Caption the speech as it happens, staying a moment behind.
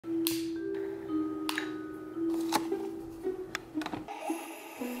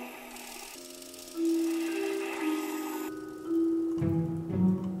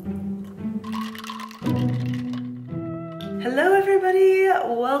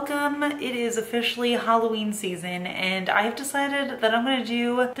welcome. It is officially Halloween season and I have decided that I'm gonna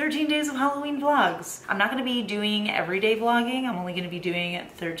do 13 days of Halloween vlogs. I'm not gonna be doing everyday vlogging. I'm only gonna be doing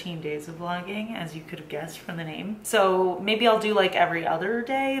 13 days of vlogging, as you could have guessed from the name. So maybe I'll do like every other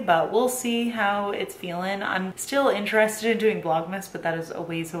day, but we'll see how it's feeling. I'm still interested in doing Vlogmas, but that is a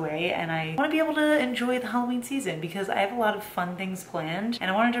ways away and I wanna be able to enjoy the Halloween season because I have a lot of fun things planned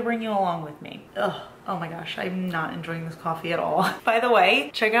and I wanted to bring you along with me. Ugh. Oh my gosh, I'm not enjoying this coffee at all. By the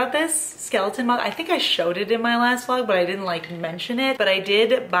way, check out this skeleton mug. I think I showed it in my last vlog, but I didn't like mention it. But I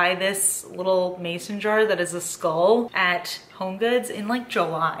did buy this little mason jar that is a skull at Home Goods in like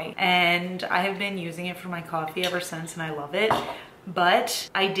July. And I have been using it for my coffee ever since and I love it.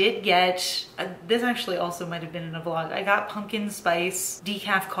 But I did get, this actually also might have been in a vlog, I got pumpkin spice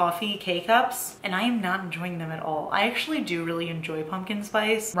decaf coffee K-cups and I am not enjoying them at all. I actually do really enjoy pumpkin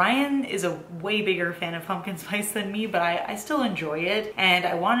spice. Ryan is a way bigger fan of pumpkin spice than me, but I still enjoy it. And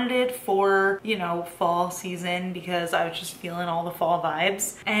I wanted it for, you know, fall season because I was just feeling all the fall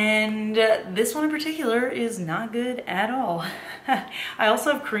vibes. And this one in particular is not good at all. I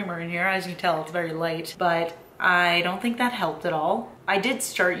also have creamer in here, as you tell, it's very light, but I don't think that helped at all. I did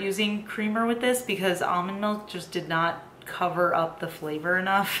start using creamer with this because almond milk just did not cover up the flavor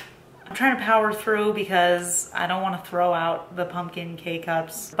enough. I'm trying to power through because I don't want to throw out the pumpkin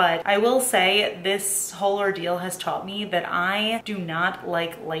K-cups, but I will say this whole ordeal has taught me that I do not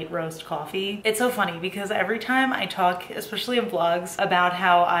like light roast coffee. It's so funny because every time I talk, especially in vlogs, about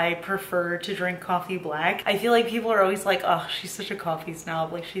how I prefer to drink coffee black, I feel like people are always like, oh, she's such a coffee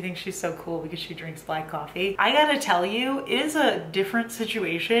snob. Like she thinks she's so cool because she drinks black coffee. I gotta tell you, it is a different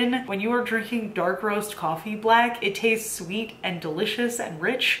situation when you are drinking dark roast coffee black. It tastes sweet and delicious and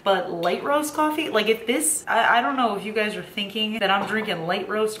rich, but light roast coffee, like if this, I don't know if you guys are thinking that I'm drinking light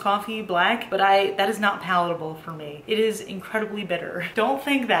roast coffee black, but that is not palatable for me. It is incredibly bitter. Don't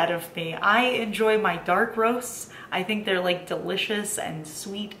think that of me. I enjoy my dark roasts. I think they're like delicious and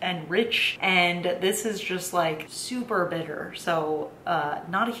sweet and rich, and this is just like super bitter, so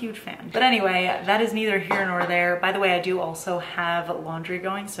not a huge fan. But anyway, that is neither here nor there. By the way, I do also have laundry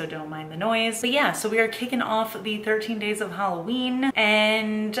going, so don't mind the noise. But yeah, so we are kicking off the 13 days of Halloween,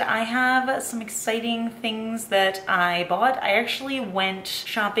 and I have some exciting things that I bought. I actually went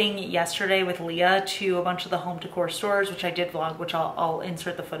shopping yesterday with Leah to a bunch of the home decor stores, which I did vlog, which I'll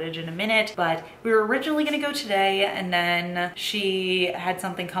insert the footage in a minute, but we were originally gonna go today, and then she had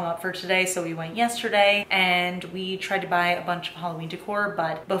something come up for today, so we went yesterday and we tried to buy a bunch of Halloween decor.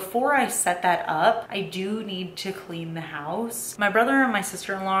 But before I set that up, I do need to clean the house. My brother and my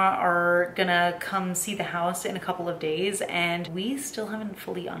sister-in-law are gonna come see the house in a couple of days and we still haven't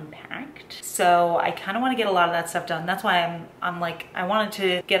fully unpacked, so I kind of want to get a lot of that stuff done. That's why I'm like, I wanted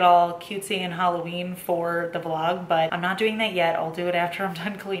to get all cutesy and Halloween for the vlog, but I'm not doing that yet. I'll do it after I'm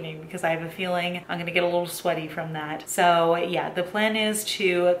done cleaning because I have a feeling I'm gonna get a little sweaty from that. So yeah, the plan is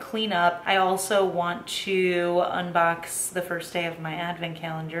to clean up. I also want to unbox the first day of my advent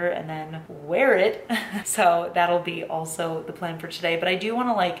calendar and then wear it. So that'll be also the plan for today. But I do want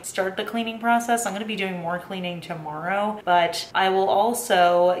to like start the cleaning process. I'm going to be doing more cleaning tomorrow, but I will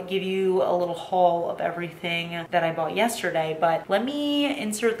also give you a little haul of everything that I bought yesterday. But let me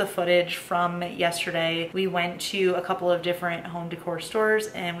insert the footage from yesterday. We went to a couple of different home decor stores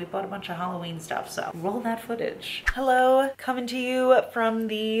and we bought a bunch of Halloween stuff. So roll that footage. Hello, coming to you from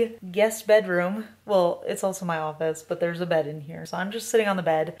the guest bedroom. Well, it's also my office, but there's a bed in here. So I'm just sitting on the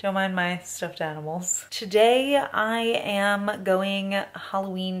bed. Don't mind my stuffed animals. Today I am going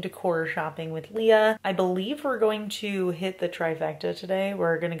Halloween decor shopping with Leah. I believe we're going to hit the trifecta today.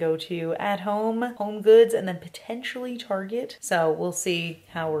 We're gonna go to At Home, Home Goods, and then potentially Target. So we'll see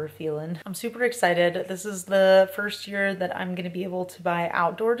how we're feeling. I'm super excited. This is the first year that I'm gonna be able to buy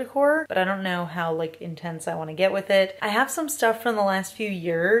outdoor decor, but I don't know how like intense I wanna get with it. I have some stuff from the last few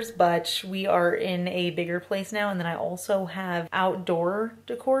years, but we are in a bigger place now, and then I also have outdoor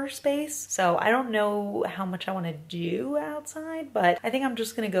decor space, so I don't know how much I want to do outside, but I think I'm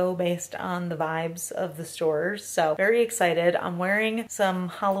just gonna go based on the vibes of the stores. So very excited. I'm wearing some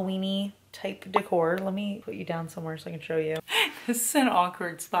Halloween-y type decor. Let me put you down somewhere so I can show you. This is an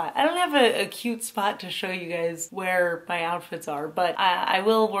awkward spot. I don't have a cute spot to show you guys where my outfits are, but I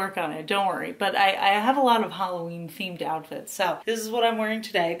will work on it, don't worry. But I have a lot of Halloween themed outfits. So this is what I'm wearing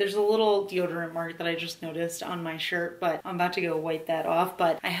today. There's a little deodorant mark that I just noticed on my shirt, but I'm about to go wipe that off.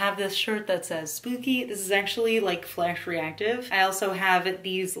 But I have this shirt that says spooky. This is actually like flash reactive. I also have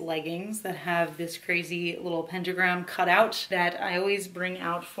these leggings that have this crazy little pentagram cutout that I always bring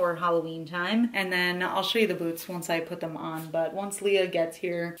out for Halloween time. And then I'll show you the boots once I put them on. But once Leah gets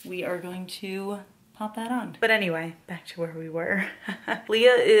here, we are going to pop that on. But anyway, back to where we were.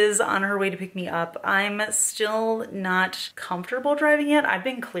 Leah is on her way to pick me up. I'm still not comfortable driving yet. I've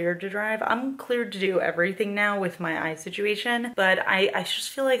been cleared to drive. I'm cleared to do everything now with my eye situation, but I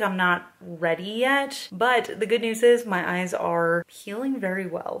just feel like I'm not ready yet. But the good news is my eyes are healing very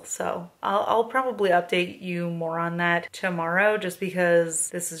well. So I'll probably update you more on that tomorrow, just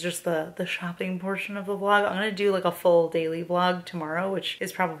because this is just the shopping portion of the vlog. I'm gonna do like a full daily vlog tomorrow, which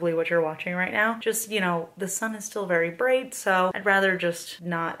is probably what you're watching right now. Just, you know, the sun is still very bright, so I'd rather just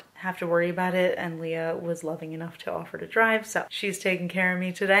not have to worry about it, and Leah was loving enough to offer to drive, so she's taking care of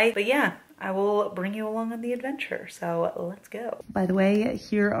me today. But yeah, I will bring you along on the adventure, so let's go. By the way,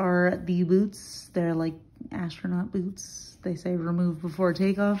 here are the boots. They're like astronaut boots. They say remove before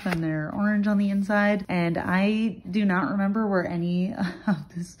takeoff, and they're orange on the inside. And I do not remember where any of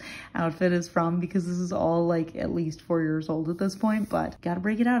this outfit is from, because this is all like at least 4 years old at this point, but gotta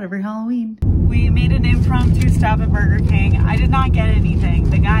break it out every Halloween. We made an impromptu stop at Burger King. I did not get anything.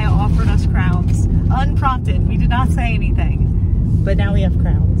 The guy offered us crowns, unprompted. We did not say anything, but now we have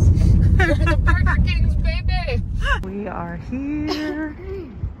crowns. The Burger Kings, baby! We are here.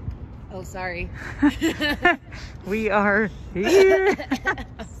 Oh, sorry. We are here.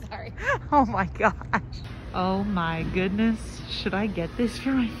 Sorry. Oh my gosh. Oh my goodness. Should I get this for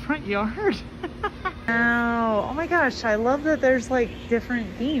my front yard? Wow. Oh my gosh. I love that there's like different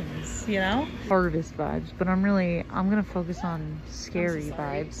themes, you know? Harvest vibes, but I'm gonna focus on scary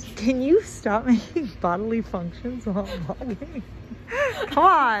vibes. Can you stop making bodily functions while I'm vlogging? Come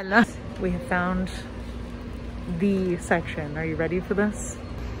on. We have found the section. Are you ready for this?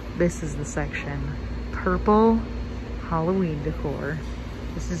 This is the section. Purple Halloween decor.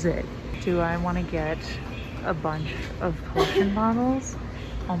 This is it. Do I want to get a bunch of potion bottles?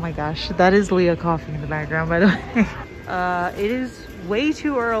 Oh my gosh, that is Leah coughing in the background, by the way. It is way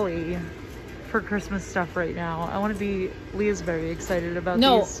too early for Christmas stuff right now. I want to be, Leah's very excited about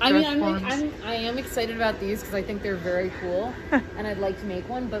these. I am excited about these because I think they're very cool and I'd like to make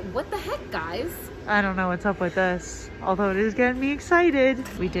one, but what the heck, guys? I don't know what's up with this, although it is getting me excited.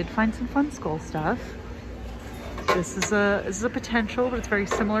 We did find some fun skull stuff. This is a potential, but it's very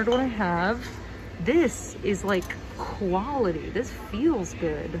similar to what I have. This is like quality. This feels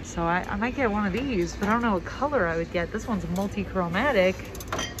good. So I might get one of these, but I don't know what color I would get. This one's multi-chromatic.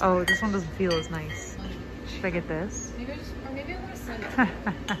 Oh, this one doesn't feel as nice. Should I get this? Maybe I'm gonna send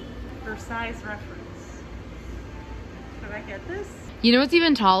it. For size reference. Should I get this? You know what's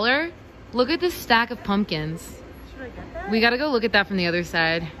even taller? Look at this stack of pumpkins. Should I get that? We gotta go look at that from the other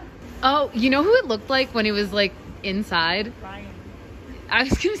side. Oh, you know who it looked like when it was like inside? Ryan. I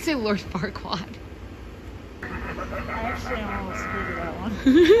was gonna say Lord Farquaad. I actually almost figured that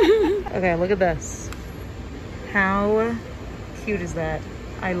one. Okay, look at this. How cute is that?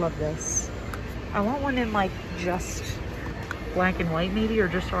 I love this. I want one in like just black and white maybe, or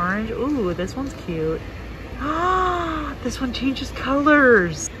just orange. Ooh, this one's cute. Ah, this one changes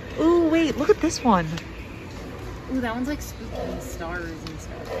colors. Ooh, wait, look at this one. Ooh, that one's like spooky stars and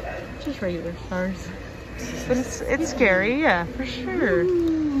stuff. Just regular stars. But it's scary, yeah, for sure.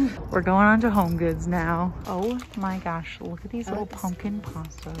 We're going on to Home Goods now. Oh my gosh, look at these little pumpkin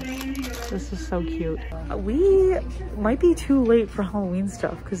pastas. This is so cute. We might be too late for Halloween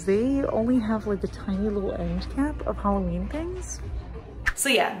stuff because they only have like a tiny little end cap of Halloween things. So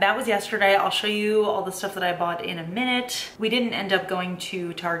yeah, that was yesterday. I'll show you all the stuff that I bought in a minute. We didn't end up going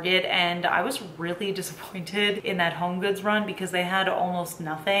to Target, and I was really disappointed in that Home Goods run because they had almost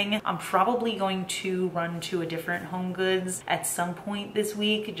nothing. I'm probably going to run to a different Home Goods at some point this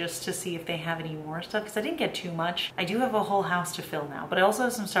week just to see if they have any more stuff, because I didn't get too much. I do have a whole house to fill now, but I also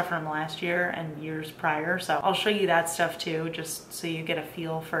have some stuff from last year and years prior, so I'll show you that stuff too, just so you get a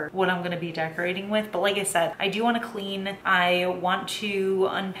feel for what I'm gonna be decorating with. But like I said, I do want to clean. I want to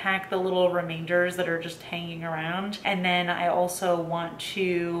unpack the little remainders that are just hanging around, and then I also want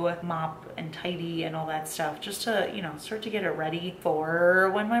to mop and tidy and all that stuff just to, you know, start to get it ready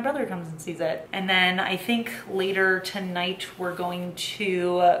for when my brother comes and sees it. And then I think later tonight we're going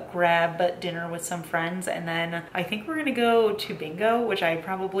to grab dinner with some friends, and then I think we're gonna go to bingo, which I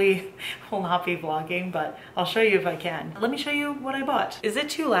probably will not be vlogging, but I'll show you if I can. Let me show you what I bought. Is it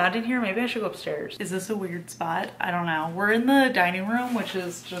too loud in here? Maybe I should go upstairs. Is this a weird spot? I don't know. We're in the dining room, which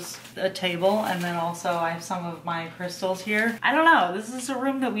is just a table, and then also I have some of my crystals here. I don't know, this is a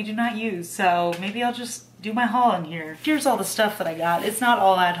room that we do not use, so maybe I'll just do my haul in here. Here's all the stuff that I got. It's not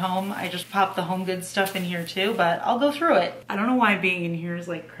all at home. I just popped the home goods stuff in here too, but I'll go through it. I don't know why being in here is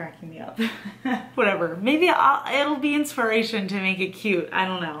like cracking me up. Whatever. Maybe it'll be inspiration to make it cute. I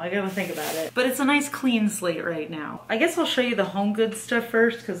don't know. I gotta think about it. But it's a nice clean slate right now. I guess I'll show you the home goods stuff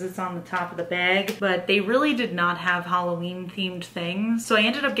first because it's on the top of the bag, but they really did not have Halloween themed things. So I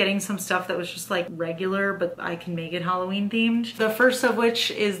ended up getting some stuff that was just like regular, but I can make it Halloween themed. The first of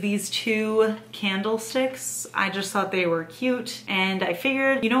which is these two candlesticks. I just thought they were cute, and I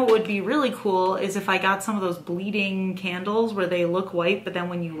figured, you know what would be really cool is if I got some of those bleeding candles where they look white, but then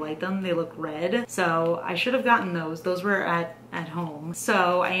when you light them, they look red. So I should have gotten those. Those were at home.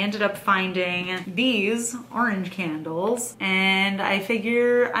 So I ended up finding these orange candles, and I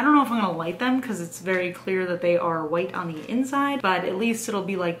figure, I don't know if I'm gonna light them because it's very clear that they are white on the inside, but at least it'll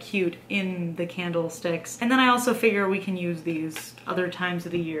be like cute in the candlesticks. And then I also figure we can use these other times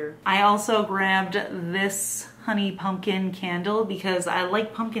of the year. I also grabbed this honey pumpkin candle because I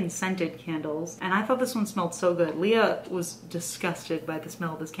like pumpkin scented candles, and I thought this one smelled so good. Leah was disgusted by the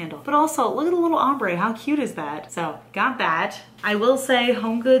smell of this candle. But also, look at the little ombre, how cute is that? So, got that. I will say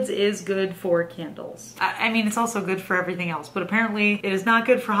Home Goods is good for candles. I mean, it's also good for everything else, but apparently it is not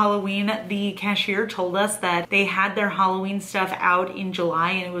good for Halloween. The cashier told us that they had their Halloween stuff out in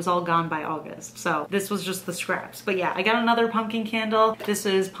July and it was all gone by August. So this was just the scraps. But yeah, I got another pumpkin candle. This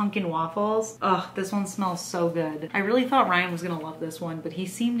is pumpkin waffles. Ugh, this one smells so good. I really thought Ryan was gonna love this one, but he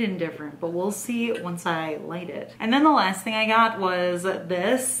seemed indifferent, but we'll see once I light it. And then the last thing I got was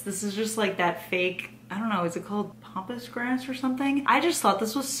this. This is just like that fake, I don't know, is it called pampas grass or something? I just thought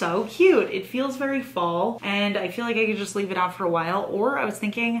this was so cute. It feels very fall, and I feel like I could just leave it out for a while, or I was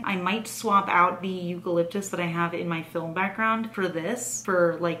thinking I might swap out the eucalyptus that I have in my film background for this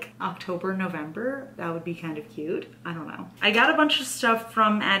for like October, November. That would be kind of cute. I don't know. I got a bunch of stuff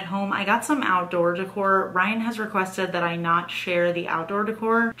from at home. I got some outdoor decor. Ryan has requested that I not share the outdoor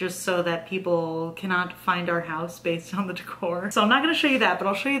decor just so that people cannot find our house based on the decor. So I'm not gonna show you that, but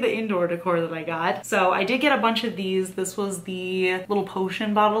I'll show you the indoor decor that I got. So I did get a bunch of these. This was the little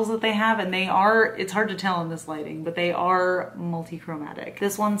potion bottles that they have, and they are, it's hard to tell in this lighting, but they are multi-chromatic.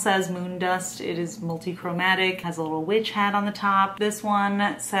 This one says moon dust. It is multi-chromatic, has a little witch hat on the top. This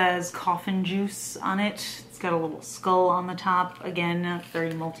one says coffin juice on it. It's got a little skull on the top. Again,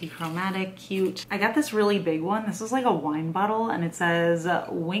 very multi-chromatic, cute. I got this really big one. This is like a wine bottle, and it says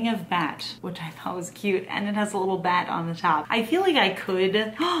wing of bat, which I thought was cute, and it has a little bat on the top. I feel like I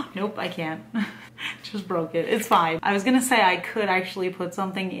could, nope, I can't. Just broke it. It's fine. I was gonna say I could actually put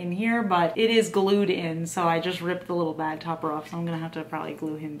something in here, but it is glued in, so I just ripped the little bag topper off, so I'm gonna have to probably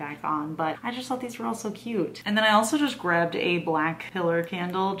glue him back on, but I just thought these were all so cute. And then I also just grabbed a black pillar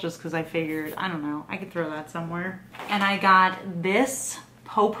candle just because I figured, I don't know, I could throw that somewhere. And I got this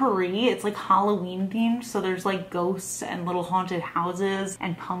potpourri. It's like Halloween themed, so there's like ghosts and little haunted houses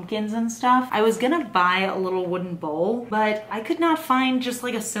and pumpkins and stuff. I was gonna buy a little wooden bowl, but I could not find just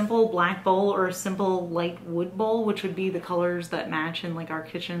like a simple black bowl or a simple light wood bowl, which would be the colors that match in like our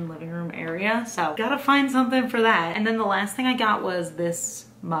kitchen living room area. So gotta find something for that. And then the last thing I got was this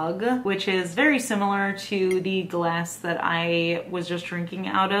mug, which is very similar to the glass that I was just drinking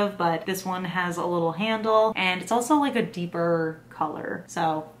out of, but this one has a little handle and it's also like a deeper color.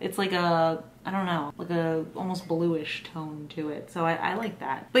 So it's like a, I don't know, like a almost bluish tone to it. So I like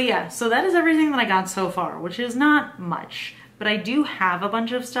that. But yeah, so that is everything that I got so far, which is not much. But I do have a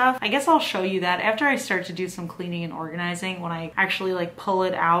bunch of stuff. I guess I'll show you that after I start to do some cleaning and organizing. When I actually like pull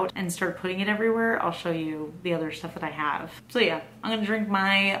it out and start putting it everywhere, I'll show you the other stuff that I have. So yeah, I'm gonna drink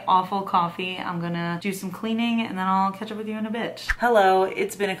my awful coffee. I'm gonna do some cleaning and then I'll catch up with you in a bit. Hello,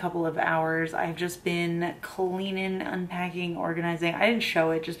 it's been a couple of hours. I've just been cleaning, unpacking, organizing. I didn't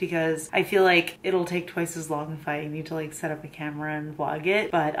show it just because I feel like it'll take twice as long if I need to like set up a camera and vlog it,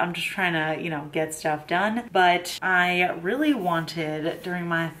 but I'm just trying to, you know, get stuff done. But I really wanted during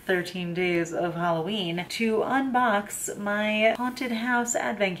my 13 days of Halloween to unbox my haunted house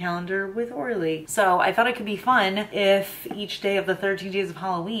advent calendar with Orly. So I thought it could be fun if each day of the 13 days of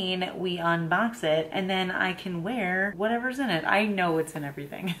Halloween we unbox it and then I can wear whatever's in it. I know it's in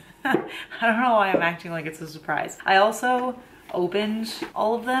everything. I don't know why I'm acting like it's a surprise. I also opened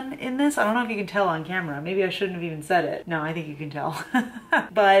all of them in this. I don't know if you can tell on camera. Maybe I shouldn't have even said it. No, I think you can tell.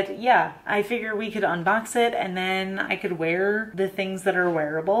 But yeah, I figure we could unbox it and then I could wear the things that are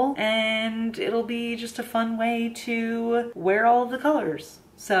wearable and it'll be just a fun way to wear all of the colors.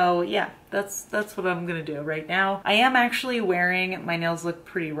 So yeah, that's what I'm gonna do right now. I am actually wearing, my nails look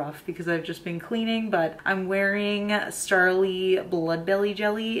pretty rough because I've just been cleaning, but I'm wearing Starly Bloodbelly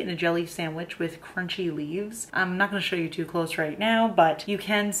jelly in a jelly sandwich with crunchy leaves. I'm not gonna show you too close right now, but you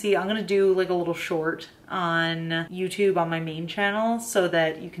can see, I'm gonna do like a little short on YouTube on my main channel so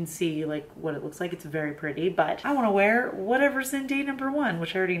that you can see like what it looks like. It's very pretty, but I want to wear whatever's in day number 1,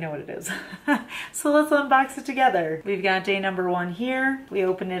 which I already know what it is. So let's unbox it together. We've got day number 1 here. We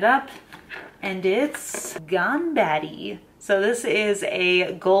open it up and it's Gone Batty. So this is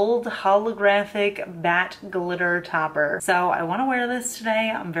a gold holographic bat glitter topper. So I want to wear this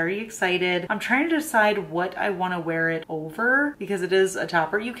today. I'm very excited. I'm trying to decide what I want to wear it over because it is a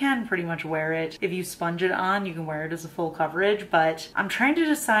topper. You can pretty much wear it. If you sponge it on, you can wear it as a full coverage, but I'm trying to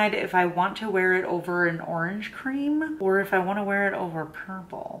decide if I want to wear it over an orange cream or if I want to wear it over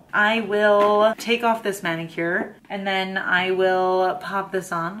purple. I will take off this manicure and then I will pop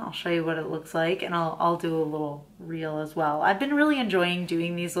this on. I'll show you what it looks like and I'll do a little reel as well. I've been really enjoying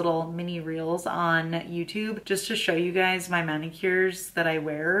doing these little mini reels on YouTube just to show you guys my manicures that I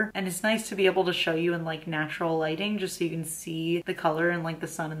wear, and it's nice to be able to show you in like natural lighting just so you can see the color and like the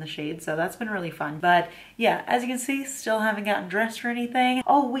sun and the shade, so that's been really fun. But yeah, as you can see, still haven't gotten dressed or anything.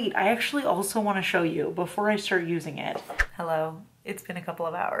 Oh wait, I actually also want to show you before I start using it. Hello. It's been a couple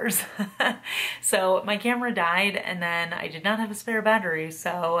of hours. So my camera died and then I did not have a spare battery,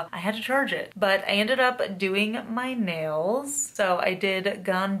 so I had to charge it. But I ended up doing my nails. So I did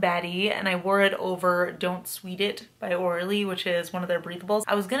Gone Batty and I wore it over Don't Sweet It by Orly, which is one of their breathables.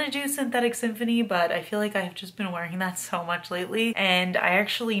 I was gonna do Synthetic Symphony, but I feel like I've just been wearing that so much lately. And I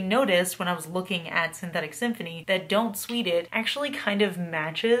actually noticed when I was looking at Synthetic Symphony that Don't Sweet It actually kind of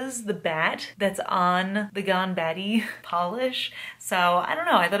matches the bat that's on the Gone Batty polish. So I don't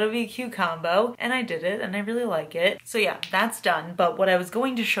know, I thought it would be a cute combo and I did it and I really like it. So yeah, that's done. But what I was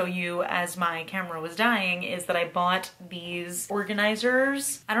going to show you as my camera was dying is that I bought these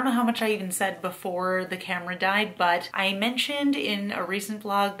organizers. I don't know how much I even said before the camera died, but I mentioned in a recent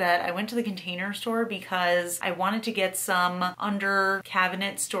vlog that I went to the Container Store because I wanted to get some under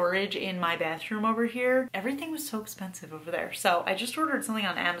cabinet storage in my bathroom over here. Everything was so expensive over there. So I just ordered something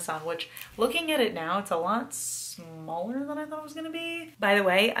on Amazon, which looking at it now, it's a lot smaller than I thought it was gonna be. By the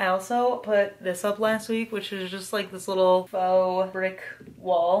way, I also put this up last week, which is just like this little faux brick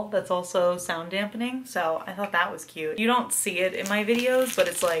wall that's also sound dampening. So I thought that was cute. You don't see it in my videos, but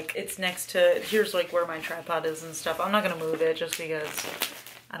it's like, it's next to, here's like where my tripod is and stuff. I'm not gonna move it just because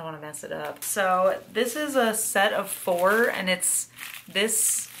I don't want to mess it up. So this is a set of 4 and it's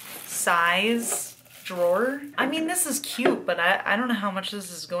this size drawer. I mean, this is cute, but I don't know how much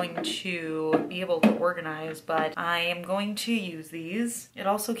this is going to be able to organize, but I am going to use these. It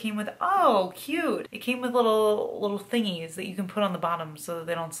also came with, oh, cute. It came with little thingies that you can put on the bottom so that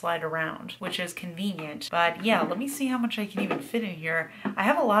they don't slide around, which is convenient. But yeah, let me see how much I can even fit in here. I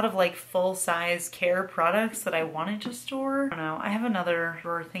have a lot of like full-size care products that I wanted to store. I don't know. I have another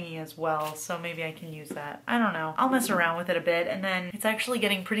drawer thingy as well, so maybe I can use that. I don't know. I'll mess around with it a bit, and then it's actually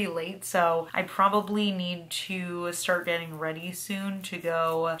getting pretty late, so I probably need to start getting ready soon to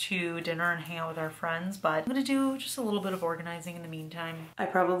go to dinner and hang out with our friends, but I'm gonna do just a little bit of organizing in the meantime. I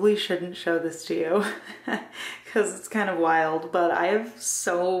probably shouldn't show this to you because it's kind of wild, but I have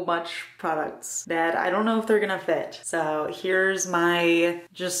so much products that I don't know if they're gonna fit. So here's my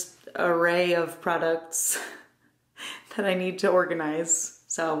just array of products that I need to organize.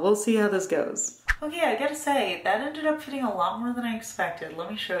 So we'll see how this goes. Okay, I gotta say, that ended up fitting a lot more than I expected. Let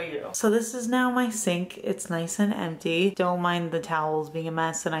me show you. So this is now my sink. It's nice and empty. Don't mind the towels being a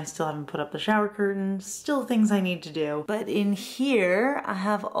mess, and I still haven't put up the shower curtain. Still things I need to do. But in here, I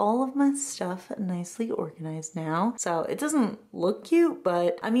have all of my stuff nicely organized now. So it doesn't look cute,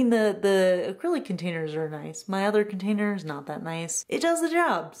 but I mean, the acrylic containers are nice. My other container is not that nice. It does the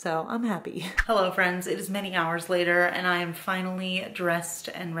job, so I'm happy. Hello friends, it is many hours later, and I am finally dressed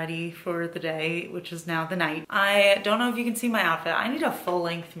and ready for the day, which is now the night. I don't know if you can see my outfit. I need a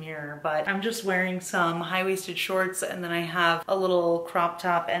full-length mirror, but I'm just wearing some high-waisted shorts, and then I have a little crop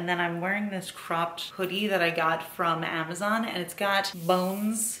top, and then I'm wearing this cropped hoodie that I got from Amazon, and it's got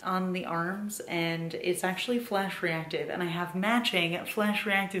bones on the arms, and it's actually flash reactive, and I have matching flash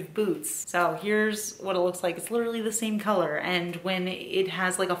reactive boots. So here's what it looks like. It's literally the same color, and when it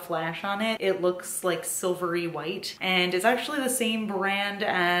has like a flash on it, it looks like silvery white, and it's actually the same brand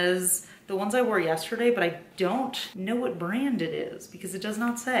as the ones I wore yesterday, but I don't know what brand it is because it does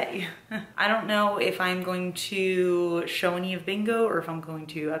not say. I don't know if I'm going to show any of bingo or if I'm going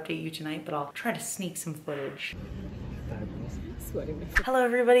to update you tonight, but I'll try to sneak some footage. sweating me. Hello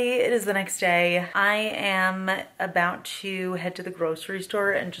everybody, it is the next day. I am about to head to the grocery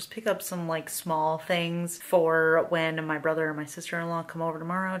store and just pick up some like small things for when my brother and my sister-in-law come over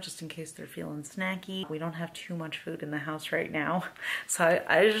tomorrow, just in case they're feeling snacky. We don't have too much food in the house right now, so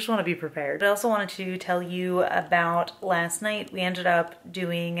I just want to be prepared. I also wanted to tell you about last night. We ended up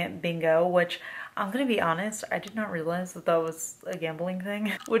doing bingo, which I'm gonna be honest, I did not realize that that was a gambling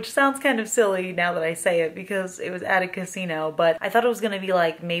thing, which sounds kind of silly now that I say it because it was at a casino, but I thought it was gonna be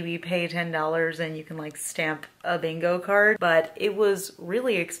like maybe pay $10 and you can like stamp a bingo card, but it was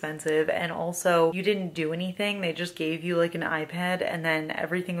really expensive, and also you didn't do anything. They just gave you like an iPad and then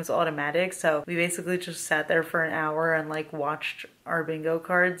everything was automatic, so we basically just sat there for an hour and like watched our bingo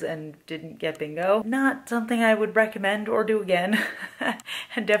cards and didn't get bingo. Not something I would recommend or do again.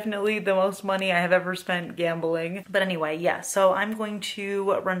 And definitely the most money I have ever spent gambling. But anyway, yeah, so I'm going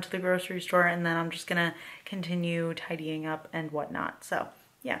to run to the grocery store and then I'm just gonna continue tidying up and whatnot. So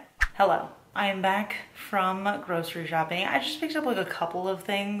yeah. Hello. I am back from grocery shopping. I just picked up like a couple of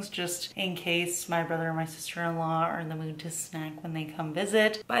things just in case my brother and my sister-in-law are in the mood to snack when they come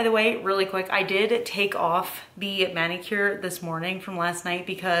visit. By the way, really quick, I did take off the manicure this morning from last night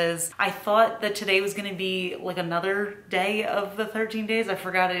because I thought that today was gonna be like another day of the 13 days. I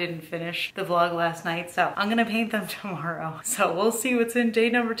forgot I didn't finish the vlog last night, so I'm gonna paint them tomorrow. So we'll see what's in day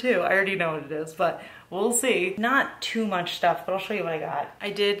number 2. I already know what it is, but we'll see. Not too much stuff, but I'll show you what I got.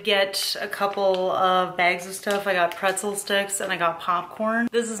 I did get a couple of bags of stuff. I got pretzel sticks and I got popcorn.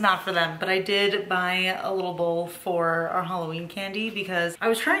 This is not for them, but I did buy a little bowl for our Halloween candy because I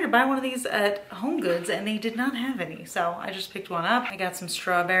was trying to buy one of these at Home Goods and they did not have any. So I just picked one up. I got some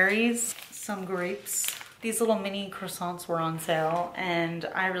strawberries, some grapes. These little mini croissants were on sale and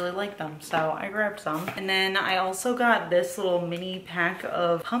I really like them, so I grabbed some. And then I also got this little mini pack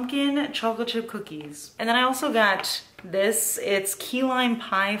of pumpkin chocolate chip cookies. And then I also got this. It's key lime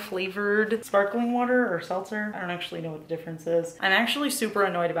pie flavored sparkling water or seltzer. I don't actually know what the difference is. I'm actually super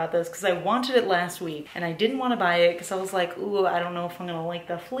annoyed about this because I wanted it last week and I didn't want to buy it because I was like, ooh, I don't know if I'm gonna like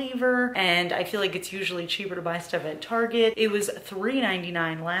the flavor, and I feel like it's usually cheaper to buy stuff at Target. It was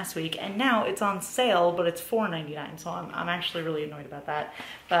 $3.99 last week and now it's on sale, but it's $4.99, so I'm actually really annoyed about that.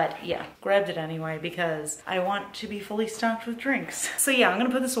 But yeah, grabbed it anyway because I want to be fully stocked with drinks. So yeah, I'm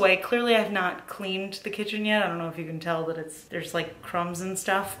gonna put this away. Clearly I've not cleaned the kitchen yet. I don't know if you can tell that there's like crumbs and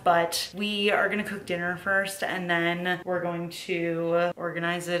stuff, but we are gonna cook dinner first and then we're going to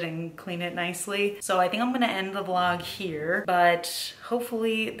organize it and clean it nicely. So I think I'm gonna end the vlog here, but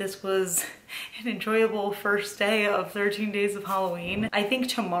hopefully this was an enjoyable first day of 13 days of Halloween. I think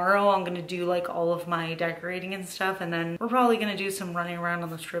tomorrow I'm gonna do like all of my decorating and stuff, and then we're probably gonna do some running around on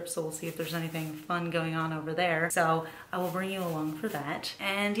the strip, so we'll see if there's anything fun going on over there. So I will bring you along for that.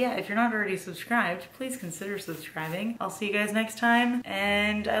 And yeah, if you're not already subscribed, please consider subscribing. I'll see you guys next time,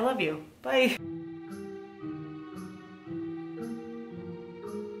 and I love you. Bye.